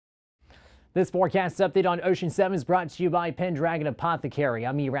This forecast update on Ocean 7 is brought to you by Pendragon Apothecary.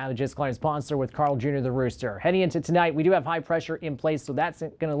 I'm meteorologist Clarence Ponsler with Carl Jr. the Rooster. Heading into tonight, we do have high pressure in place, so that's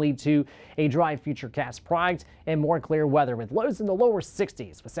going to lead to a dry futurecast product and more clear weather with lows in the lower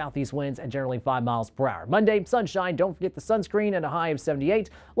 60s with southeast winds at generally 5 miles per hour. Monday, sunshine. Don't forget the sunscreen and a high of 78.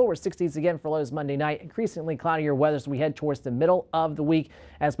 Lower 60s again for lows Monday night. Increasingly cloudier weather as we head towards the middle of the week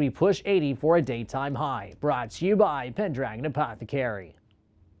as we push 80 for a daytime high. Brought to you by Pendragon Apothecary.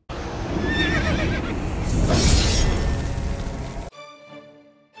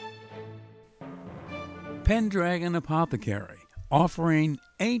 Pendragon Apothecary, offering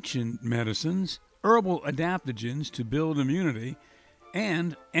ancient medicines, herbal adaptogens to build immunity,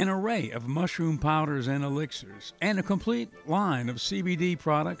 and an array of mushroom powders and elixirs, and a complete line of CBD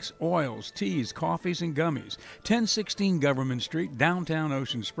products, oils, teas, coffees, and gummies. 1016 Government Street, downtown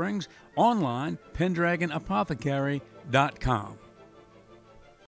Ocean Springs. Online, pendragonapothecary.com.